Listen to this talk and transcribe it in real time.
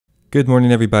Good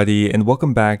morning everybody, and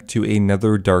welcome back to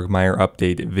another Darkmeyer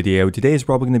update video. Today is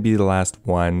probably going to be the last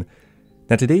one.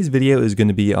 Now today's video is going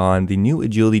to be on the new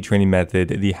agility training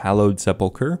method, the Hallowed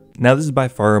Sepulcher. Now this is by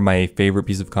far my favorite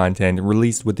piece of content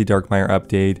released with the Darkmeyer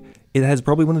update. It has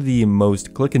probably one of the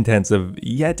most click-intensive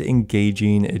yet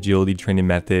engaging agility training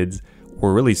methods,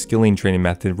 or really skilling training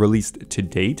method released to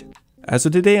date.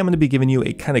 So today I'm going to be giving you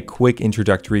a kind of quick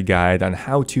introductory guide on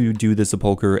how to do the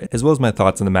Sepulcher, as well as my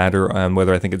thoughts on the matter on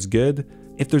whether I think it's good.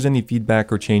 If there's any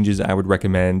feedback or changes I would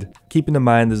recommend. Keeping in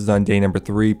mind this is on day number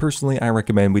 3, personally I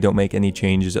recommend we don't make any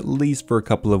changes at least for a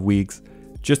couple of weeks,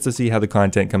 just to see how the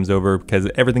content comes over, because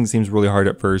everything seems really hard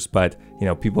at first, but you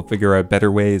know, people figure out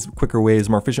better ways, quicker ways,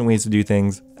 more efficient ways to do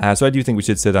things. So I do think we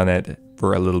should sit on it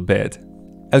for a little bit.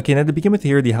 Okay, now to begin with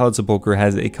here, the Hallowed Sepulcher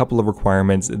has a couple of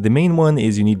requirements. The main one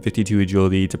is you need 52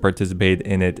 agility to participate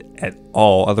in it at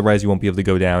all, otherwise you won't be able to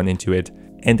go down into it.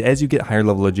 And as you get higher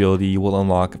level agility, you will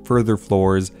unlock further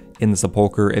floors in the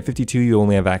Sepulcher. At 52, you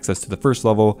only have access to the first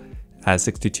level. At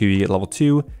 62, you get level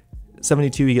 2.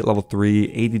 72, you get level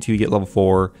 3. 82, you get level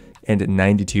 4. And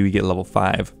 92, you get level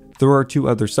 5. There are 2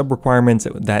 other sub-requirements,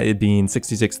 that it being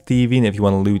 66 thieving if you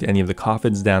want to loot any of the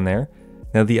coffins down there.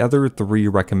 Now the other 3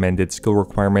 recommended skill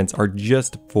requirements are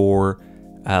just for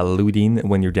looting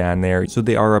when you're down there, so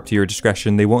they are up to your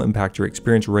discretion. They won't impact your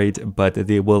experience rate, but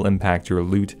they will impact your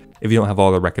loot if you don't have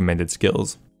all the recommended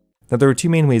skills. Now there are 2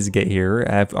 main ways to get here.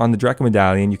 On the Draco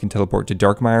Medallion you can teleport to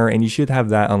Darkmeyer, and you should have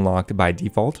that unlocked by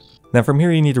default. Now from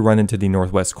here you need to run into the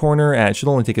northwest corner, it should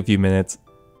only take a few minutes.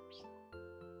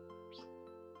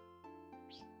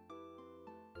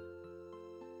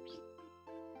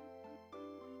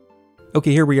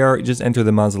 Okay, here we are, just enter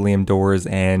the mausoleum doors,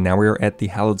 and now we are at the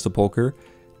Hallowed Sepulcher.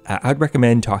 I'd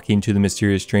recommend talking to the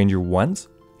mysterious stranger once.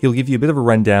 He'll give you a bit of a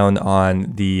rundown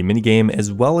on the minigame, as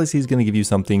well as he's going to give you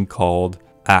something called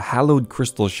Hallowed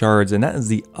Crystal Shards, and that is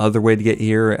the other way to get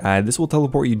here. This will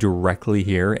teleport you directly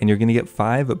here, and you're going to get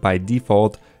 5 by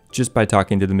default, just by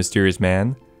talking to the mysterious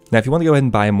man. Now if you want to go ahead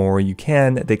and buy more, you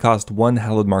can. They cost 1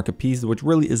 hallowed mark a piece, which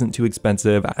really isn't too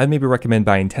expensive. I'd maybe recommend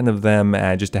buying 10 of them,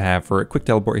 just to have for a quick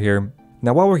teleport here.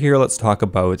 Now while we're here, let's talk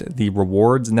about the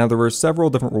rewards. Now there are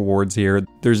several different rewards here.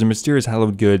 There's a mysterious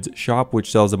hallowed goods shop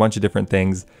which sells a bunch of different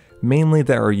things, mainly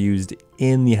that are used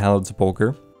in the Hallowed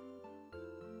Sepulcher.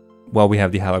 While we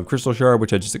have the Hallowed Crystal Shard,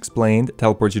 which I just explained,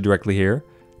 teleports you directly here.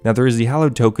 Now there is the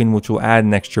Hallowed Token, which will add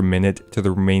an extra minute to the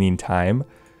remaining time.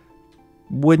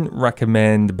 Wouldn't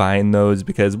recommend buying those,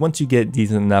 because once you get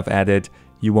decent enough at it,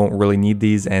 you won't really need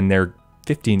these, and they're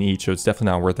 15 each, so it's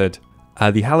definitely not worth it.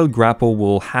 The Hallowed Grapple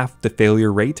will half the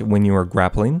failure rate when you are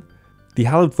grappling. The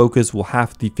Hallowed Focus will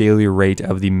half the failure rate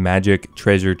of the Magic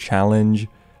Treasure Challenge.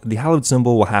 The Hallowed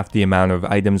Symbol will half the amount of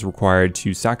items required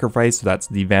to sacrifice, so that's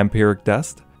the Vampiric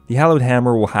Dust. The Hallowed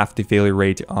Hammer will half the failure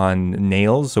rate on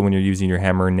nails, so when you're using your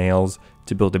hammer and nails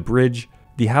to build a bridge.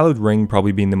 The Hallowed Ring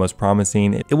probably being the most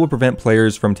promising. It will prevent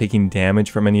players from taking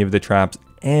damage from any of the traps,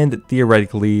 and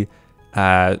theoretically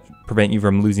prevent you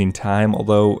from losing time,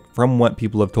 although from what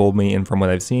people have told me and from what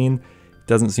I've seen, it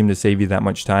doesn't seem to save you that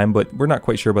much time, but we're not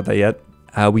quite sure about that yet.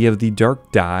 We have the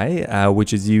Dark Dye,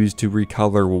 which is used to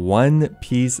recolor 1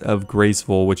 piece of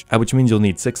Graceful, which means you'll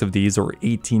need 6 of these, or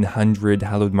 1800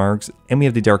 hallowed marks. And we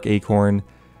have the Dark Acorn,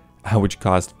 which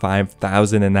costs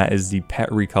 5,000, and that is the pet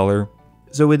recolor.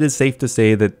 So it is safe to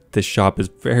say that this shop is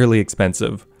fairly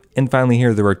expensive. And finally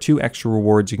here, there are 2 extra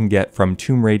rewards you can get from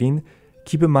tomb raiding.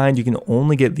 Keep in mind you can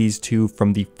only get these 2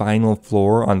 from the final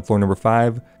floor on floor number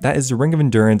 5. That is the Ring of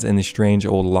Endurance and the Strange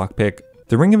Old Lockpick.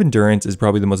 The Ring of Endurance is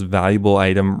probably the most valuable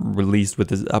item released with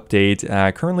this update.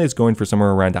 Currently it's going for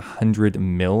somewhere around 100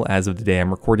 mil as of the day I'm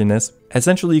recording this.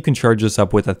 Essentially you can charge this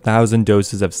up with 1,000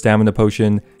 doses of Stamina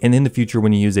Potion, and in the future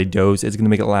when you use a dose it's going to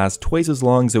make it last twice as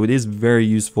long, so it is very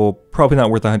useful. Probably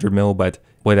not worth 100 mil, but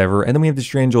whatever. And then we have the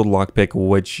Strange Old Lockpick,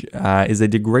 which is a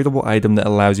degradable item that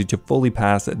allows you to fully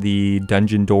pass the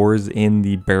dungeon doors in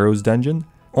the Barrows dungeon.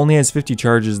 Only has 50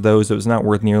 charges though, so it's not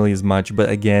worth nearly as much, but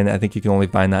again, I think you can only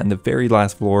find that in the very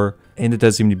last floor, and it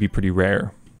does seem to be pretty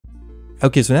rare.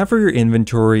 Okay, so now for your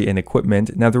inventory and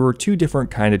equipment. Now there were 2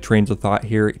 different kind of trains of thought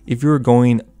here. If you're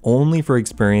going only for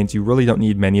experience, you really don't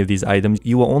need many of these items.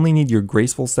 You will only need your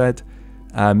Graceful set,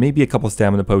 maybe a couple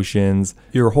Stamina Potions,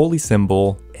 your Holy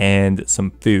Symbol, and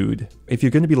some food. If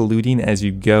you're going to be looting as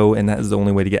you go, and that is the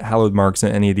only way to get hallowed marks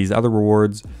and any of these other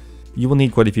rewards, you will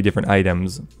need quite a few different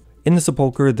items. In the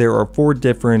Sepulcher, there are 4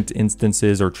 different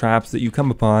instances or traps that you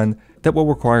come upon that will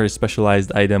require a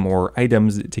specialized item or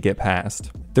items to get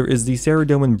past. There is the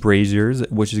Ceradoman Braziers,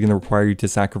 which is going to require you to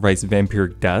sacrifice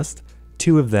Vampiric Dust,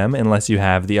 2 of them unless you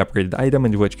have the upgraded item,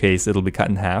 in which case it'll be cut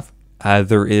in half.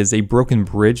 There is a broken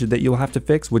bridge that you'll have to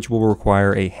fix, which will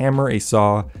require a hammer, a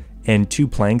saw, and 2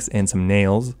 planks and some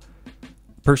nails.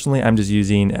 Personally, I'm just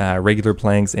using regular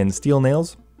planks and steel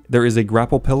nails. There is a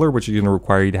grapple pillar, which is going to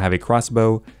require you to have a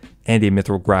crossbow and a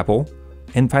mithril grapple.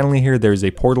 And finally here, there's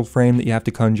a portal frame that you have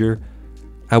to conjure,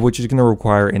 which is going to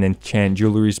require an enchant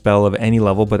jewelry spell of any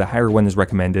level, but a higher one is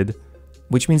recommended.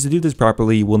 Which means to do this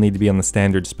properly, you will need to be on the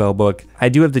standard spellbook. I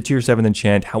do have the tier 7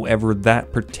 enchant, however,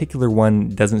 that particular one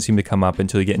doesn't seem to come up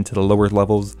until you get into the lower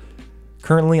levels.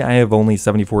 Currently, I have only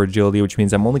 74 agility, which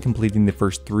means I'm only completing the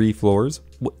first 3 floors.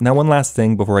 Now, one last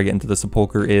thing before I get into the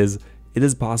sepulcher is, it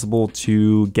is possible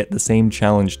to get the same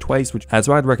challenge twice,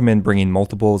 so I'd recommend bringing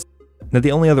multiples. Now,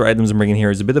 the only other items I'm bringing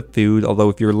here is a bit of food, although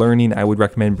if you're learning, I would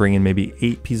recommend bringing maybe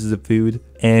 8 pieces of food.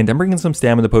 And I'm bringing some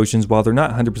stamina potions. While they're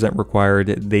not 100% required,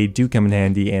 they do come in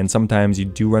handy, and sometimes you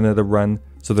do run out of run,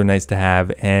 so they're nice to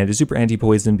have. And a super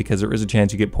anti-poison, because there is a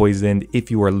chance you get poisoned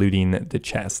if you are looting the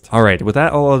chest. Alright, with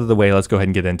that all out of the way, let's go ahead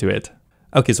and get into it.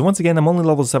 Okay, so once again, I'm only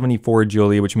level 74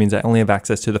 agility, which means I only have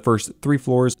access to the first 3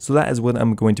 floors, so that is what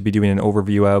I'm going to be doing an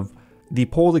overview of. The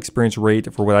polled experience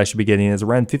rate for what I should be getting is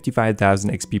around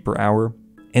 55,000 XP per hour.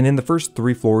 And in the first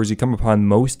 3 floors, you come upon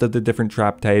most of the different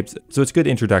trap types, so it's a good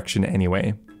introduction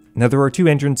anyway. Now, there are 2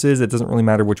 entrances. It doesn't really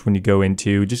matter which one you go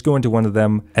into. Just go into one of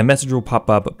them. A message will pop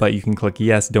up, but you can click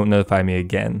yes, don't notify me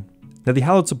again. Now, the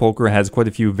Hallowed Sepulcher has quite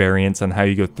a few variants on how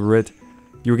you go through it.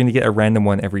 You're going to get a random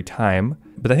one every time,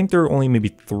 but I think there are only maybe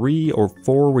 3 or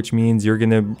 4, which means you're going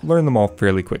to learn them all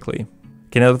fairly quickly.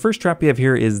 Okay, now the first trap we have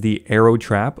here is the arrow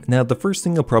trap. Now, the first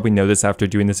thing you'll probably notice after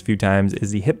doing this a few times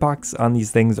is the hitbox on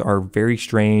these things are very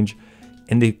strange,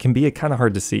 and they can be kind of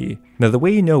hard to see. Now, the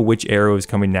way you know which arrow is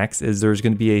coming next is there's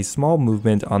going to be a small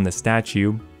movement on the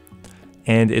statue,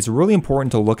 and it's really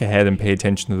important to look ahead and pay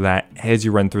attention to that as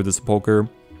you run through the sepulcher.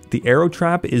 The arrow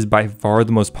trap is by far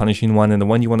the most punishing one and the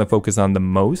one you want to focus on the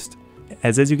most,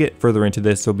 as you get further into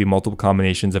this, there'll be multiple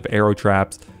combinations of arrow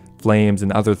traps, flames,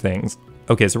 and other things.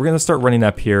 Okay, so we're going to start running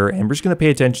up here, and we're just going to pay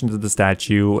attention to the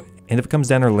statue, and if it comes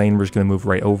down our lane, we're just going to move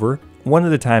right over. One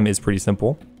at a time is pretty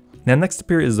simple. Now, next up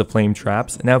here is the flame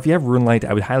traps. Now, if you have Runelight,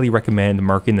 I would highly recommend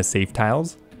marking the safe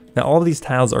tiles. Now, all of these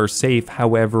tiles are safe,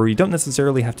 however, you don't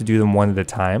necessarily have to do them one at a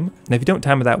time. Now, if you don't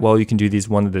time it that well, you can do these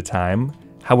one at a time.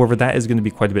 However, that is going to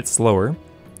be quite a bit slower.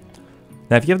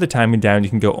 Now, if you have the timing down, you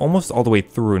can go almost all the way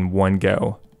through in one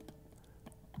go.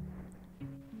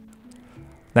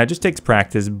 Now, it just takes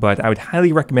practice, but I would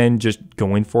highly recommend just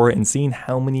going for it and seeing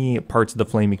how many parts of the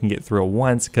flame you can get through at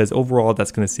once, because overall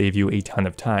that's going to save you a ton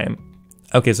of time.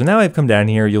 Okay, so now I've come down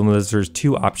here, you'll notice there's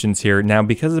 2 options here. Now,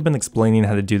 because I've been explaining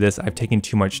how to do this, I've taken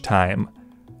too much time.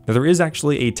 Now, there is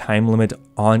actually a time limit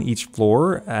on each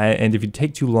floor, and if you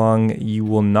take too long, you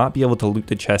will not be able to loot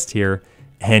the chest here,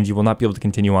 and you will not be able to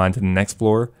continue on to the next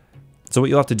floor. So what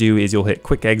you'll have to do is you'll hit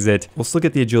quick exit. We'll still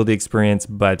get the agility experience,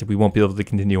 but we won't be able to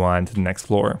continue on to the next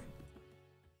floor.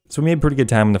 So we made pretty good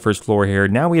time on the first floor here.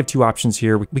 Now we have 2 options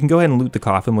here. We can go ahead and loot the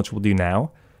coffin, which we'll do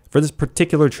now. For this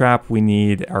particular trap, we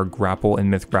need our grapple and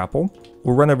myth grapple.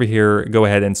 We'll run over here, go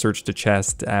ahead and search the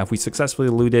chest. If we successfully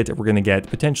loot it, we're going to get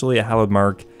potentially a hallowed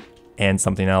mark and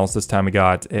something else. This time we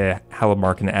got a hallowed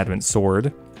mark and an adamant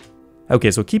sword. Okay,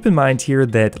 so keep in mind here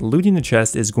that looting the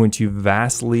chest is going to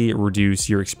vastly reduce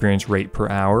your experience rate per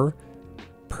hour.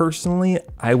 Personally,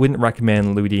 I wouldn't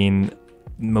recommend looting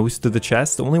most of the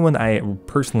chests. The only one I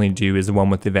personally do is the one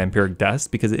with the vampiric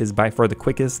dust, because it is by far the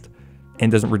quickest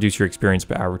and doesn't reduce your experience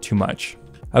per hour too much.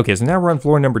 Okay, so now we're on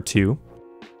floor number 2.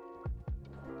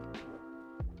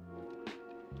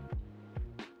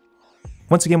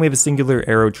 Once again, we have a singular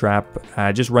arrow trap.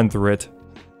 Just run through it.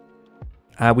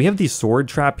 We have the sword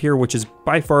trap here, which is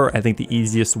by far, I think, the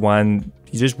easiest one.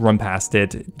 You just run past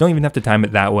it. Don't even have to time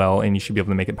it that well, and you should be able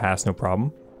to make it pass, no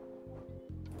problem.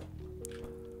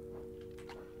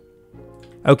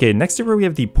 Okay, next over we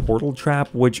have the portal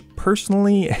trap, which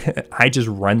personally, I just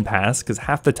run past, because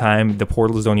half the time the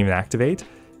portals don't even activate.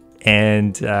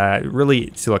 And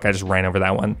really, so look, I just ran over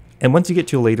that one. And once you get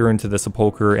to later into the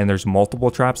sepulcher and there's multiple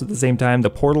traps at the same time,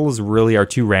 the portals really are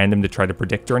too random to try to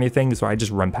predict or anything, so I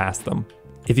just run past them.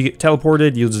 If you get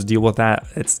teleported, you'll just deal with that.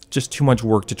 It's just too much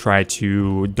work to try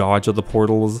to dodge all the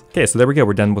portals. Okay, so there we go.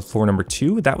 We're done with floor number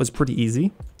 2. That was pretty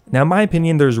easy. Now, in my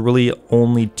opinion, there's really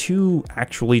only 2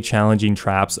 actually challenging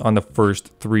traps on the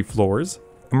first 3 floors.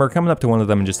 And we're coming up to one of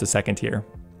them in just a second here.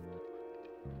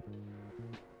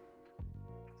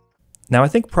 Now, I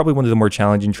think probably one of the more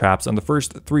challenging traps on the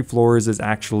first 3 floors is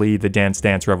actually the Dance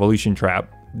Dance Revolution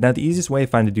trap. Now, the easiest way I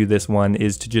find to do this one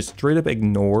is to just straight up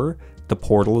ignore the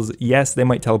portals. Yes, they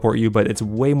might teleport you, but it's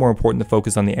way more important to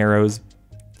focus on the arrows.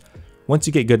 Once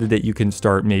you get good at it, you can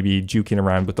start maybe juking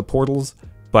around with the portals.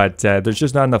 but there's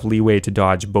just not enough leeway to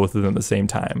dodge both of them at the same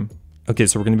time. Okay,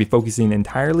 so we're going to be focusing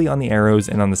entirely on the arrows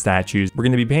and on the statues. We're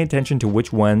going to be paying attention to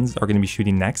which ones are going to be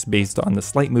shooting next based on the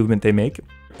slight movement they make, and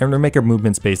we're going to make our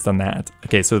movements based on that.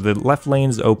 Okay, so the left lane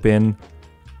is open.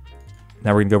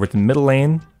 Now we're going to go over to the middle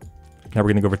lane. Now we're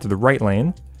going to go over to the right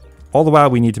lane. All the while,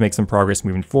 we need to make some progress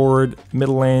moving forward.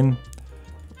 Middle lane,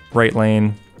 right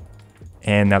lane,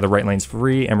 and now the right lane's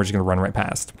free, and we're just going to run right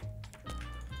past.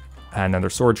 And another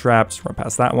sword traps, run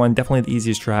past that one. Definitely the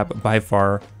easiest trap by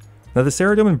far. Now the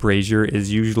Ceradome and Brazier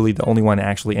is usually the only one to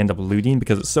actually end up looting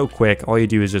because it's so quick. All you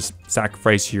do is just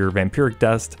sacrifice your Vampiric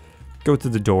Dust, go to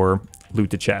the door, loot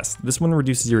the chest. This one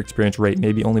reduces your experience rate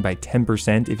maybe only by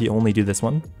 10% if you only do this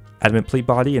one. Adamant Plate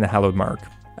Body and a Hallowed Mark.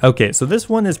 Okay, so this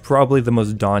one is probably the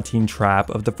most daunting trap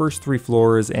of the first 3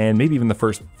 floors and maybe even the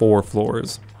first 4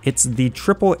 floors. It's the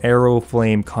triple arrow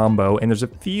flame combo, and there's a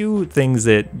few things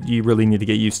that you really need to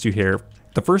get used to here.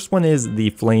 The first one is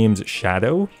the flame's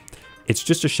shadow. It's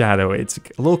just a shadow. It's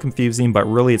a little confusing, but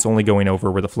really it's only going over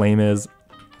where the flame is.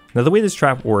 Now the way this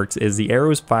trap works is the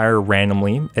arrows fire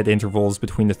randomly at intervals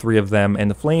between the 3 of them, and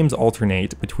the flames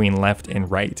alternate between left and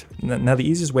right. Now the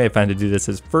easiest way I found to do this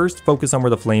is first focus on where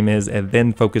the flame is and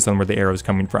then focus on where the arrow is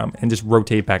coming from and just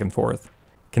rotate back and forth.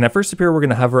 Okay, now first up here we're going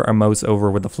to hover our mouse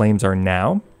over where the flames are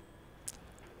now.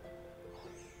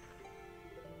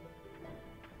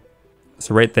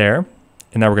 So right there.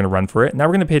 And now we're going to run for it. Now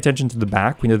we're going to pay attention to the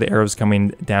back. We know the arrow's coming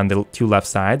down the 2 left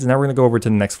sides. And now we're going to go over to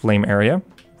the next flame area.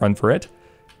 Run for it.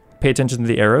 Pay attention to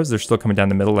the arrows. They're still coming down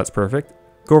the middle. That's perfect.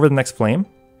 Go over to the next flame.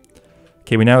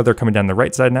 Okay, we know they're coming down the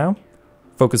right side now.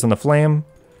 Focus on the flame.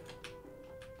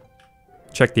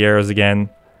 Check the arrows again.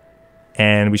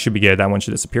 And we should be good. That one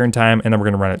should disappear in time. And then we're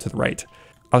going to run it to the right.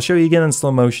 I'll show you again in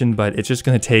slow motion, but it's just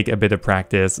going to take a bit of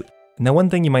practice. Now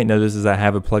one thing you might notice is I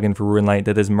have a plugin for Ruin Light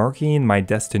that is marking my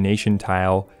destination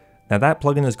tile. Now that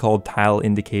plugin is called Tile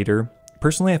Indicator.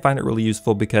 Personally, I find it really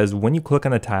useful because when you click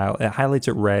on a tile, it highlights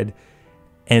it red,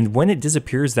 and when it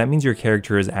disappears, that means your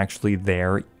character is actually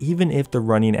there, even if the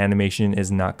running animation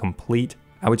is not complete,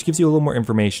 which gives you a little more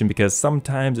information because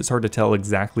sometimes it's hard to tell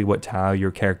exactly what tile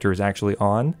your character is actually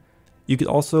on. You could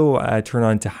also turn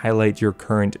on to highlight your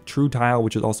current true tile,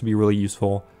 which would also be really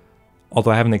useful.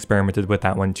 Although I haven't experimented with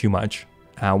that one too much.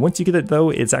 Once you get it though,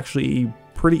 it's actually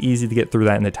pretty easy to get through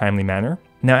that in a timely manner.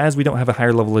 Now as we don't have a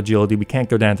higher level agility, we can't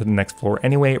go down to the next floor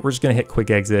anyway, we're just going to hit quick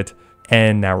exit,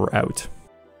 and now we're out.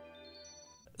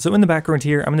 So in the background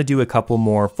here, I'm going to do a couple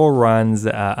more full runs,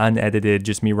 unedited,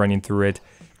 just me running through it.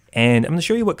 And I'm going to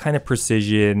show you what kind of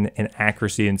precision and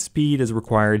accuracy and speed is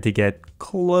required to get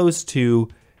close to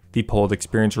the pulled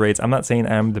experience rates. I'm not saying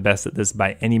I'm the best at this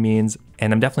by any means,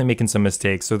 and I'm definitely making some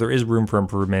mistakes, so there is room for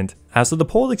improvement. So the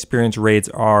pulled experience rates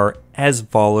are as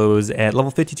follows. At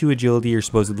level 52 agility, you're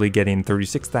supposedly getting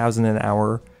 36,000 an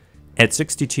hour. At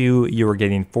 62, you are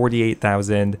getting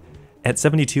 48,000. At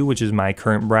 72, which is my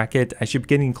current bracket, I should be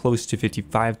getting close to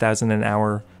 55,000 an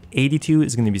hour. 82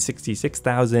 is going to be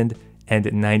 66,000,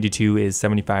 and 92 is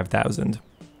 75,000.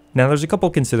 Now there's a couple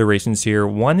considerations here.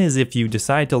 One is if you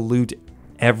decide to loot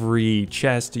every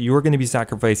chest, you're going to be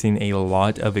sacrificing a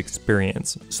lot of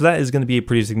experience. So that is going to be a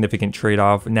pretty significant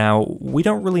trade-off. Now, we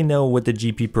don't really know what the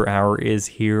GP per hour is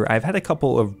here. I've had a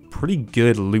couple of pretty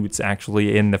good loots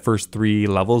actually in the first 3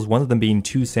 levels, one of them being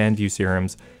 2 Sandview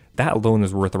serums. That alone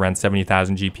is worth around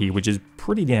 70,000 GP, which is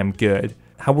pretty damn good.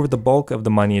 However, the bulk of the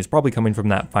money is probably coming from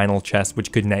that final chest,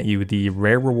 which could net you the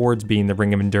rare rewards being the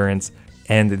Ring of Endurance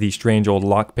and the strange old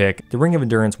lockpick. The Ring of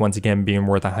Endurance once again being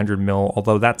worth 100 mil,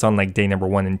 although that's on like day number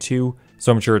 1 and 2,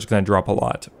 so I'm sure it's going to drop a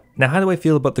lot. Now, how do I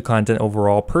feel about the content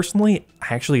overall? Personally,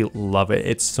 I actually love it.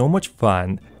 It's so much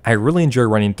fun. I really enjoy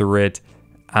running through it.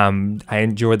 I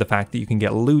enjoy the fact that you can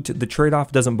get loot. The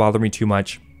trade-off doesn't bother me too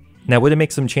much. Now, would it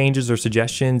make some changes or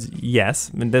suggestions? Yes,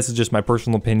 and this is just my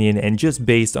personal opinion and just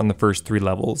based on the first 3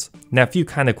 levels. Now, a few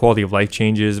kind of quality of life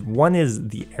changes. One is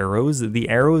the arrows. The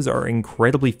arrows are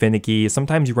incredibly finicky.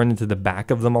 Sometimes you run into the back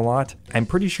of them a lot. I'm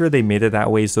pretty sure they made it that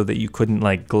way so that you couldn't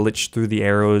like glitch through the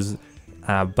arrows,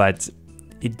 but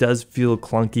it does feel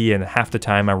clunky, and half the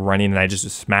time I'm running and I just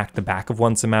smack the back of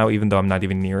one somehow, even though I'm not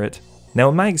even near it. Now,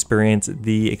 in my experience,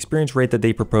 the experience rate that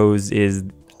they propose is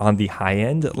on the high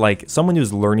end. Like, someone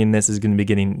who's learning this is going to be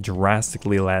getting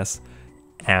drastically less,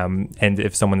 and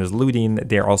if someone is looting,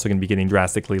 they're also going to be getting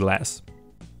drastically less.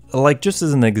 Like, just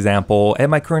as an example,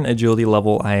 at my current agility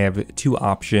level, I have 2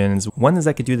 options. One is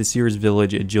I could do the Sears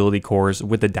Village agility course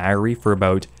with a diary for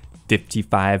about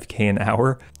 55k an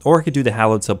hour, or I could do the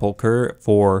Hallowed Sepulcher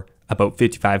for about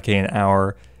 55k an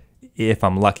hour if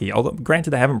I'm lucky. Although,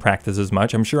 granted, I haven't practiced as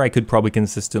much. I'm sure I could probably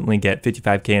consistently get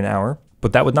 55k an hour,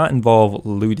 but that would not involve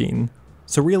looting.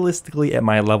 So realistically at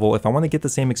my level, if I want to get the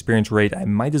same experience rate, I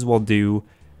might as well do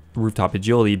rooftop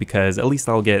agility, because at least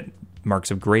I'll get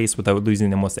marks of grace without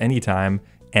losing almost any time,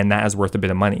 and that is worth a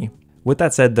bit of money. With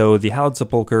that said though, the Hallowed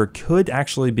Sepulcher could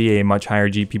actually be a much higher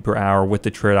GP per hour, with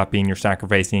the trade-off being you're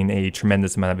sacrificing a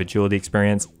tremendous amount of agility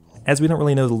experience. As we don't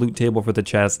really know the loot table for the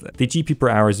chest, the GP per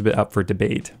hour is a bit up for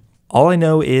debate. All I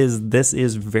know is this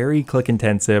is very click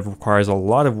intensive, requires a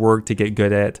lot of work to get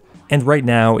good at, and right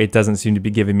now it doesn't seem to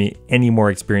be giving me any more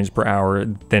experience per hour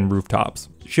than rooftops.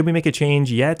 Should we make a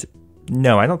change yet?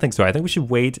 No, I don't think so. I think we should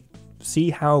wait,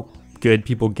 see how good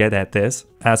people get at this,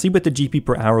 see what the GP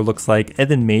per hour looks like, and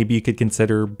then maybe you could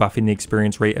consider buffing the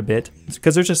experience rate a bit,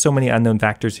 because there's just so many unknown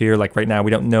factors here. Like right now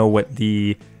we don't know what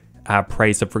the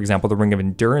price of, for example, the Ring of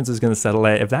Endurance is going to settle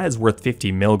at. If that is worth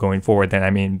 50 mil going forward, then I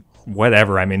mean,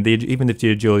 whatever. I mean, even if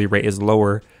the agility rate is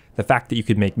lower, the fact that you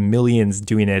could make millions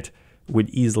doing it would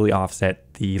easily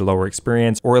offset the lower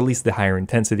experience, or at least the higher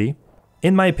intensity.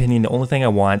 In my opinion, the only thing I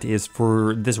want is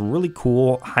for this really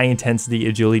cool high intensity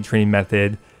agility training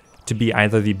method to be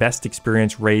either the best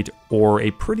experience rate or a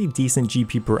pretty decent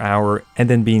GP per hour, and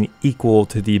then being equal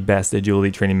to the best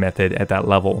agility training method at that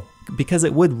level. Because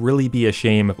it would really be a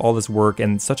shame if all this work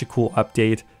and such a cool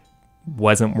update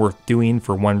wasn't worth doing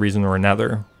for one reason or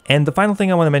another. And the final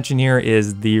thing I want to mention here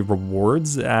is the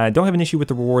rewards. I don't have an issue with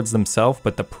the rewards themselves,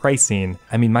 but the pricing,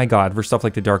 I mean, my god, for stuff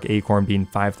like the Dark Acorn being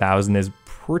 5,000 is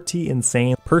pretty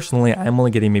insane. Personally, I'm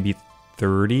only getting maybe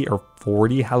 30 or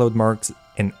 40 hallowed marks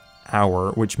an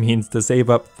hour, which means to save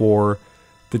up for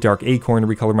the Dark Acorn to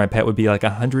recolor my pet would be like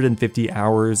 150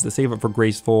 hours. To save up for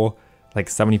Graceful, like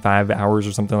 75 hours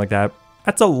or something like that.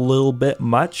 That's a little bit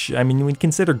much. I mean, we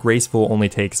consider Graceful only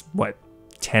takes, what,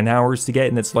 10 hours to get,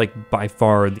 and it's like by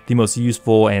far the most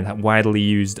useful and widely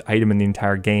used item in the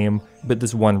entire game. But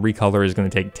this one recolor is going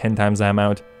to take 10 times that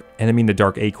amount. And I mean the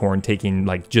Dark Acorn taking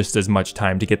like just as much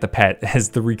time to get the pet as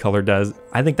the recolor does.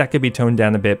 I think that could be toned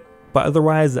down a bit, but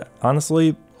otherwise,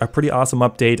 honestly, a pretty awesome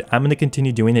update. I'm going to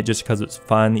continue doing it just because it's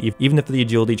fun, even if the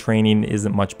agility training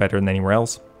isn't much better than anywhere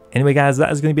else. Anyway guys, that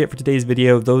is going to be it for today's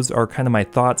video. Those are kind of my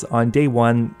thoughts on day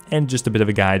one, and just a bit of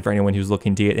a guide for anyone who's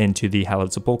looking to get into the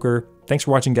Hallowed Sepulcher. Thanks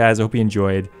for watching guys, I hope you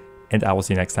enjoyed, and I will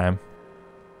see you next time.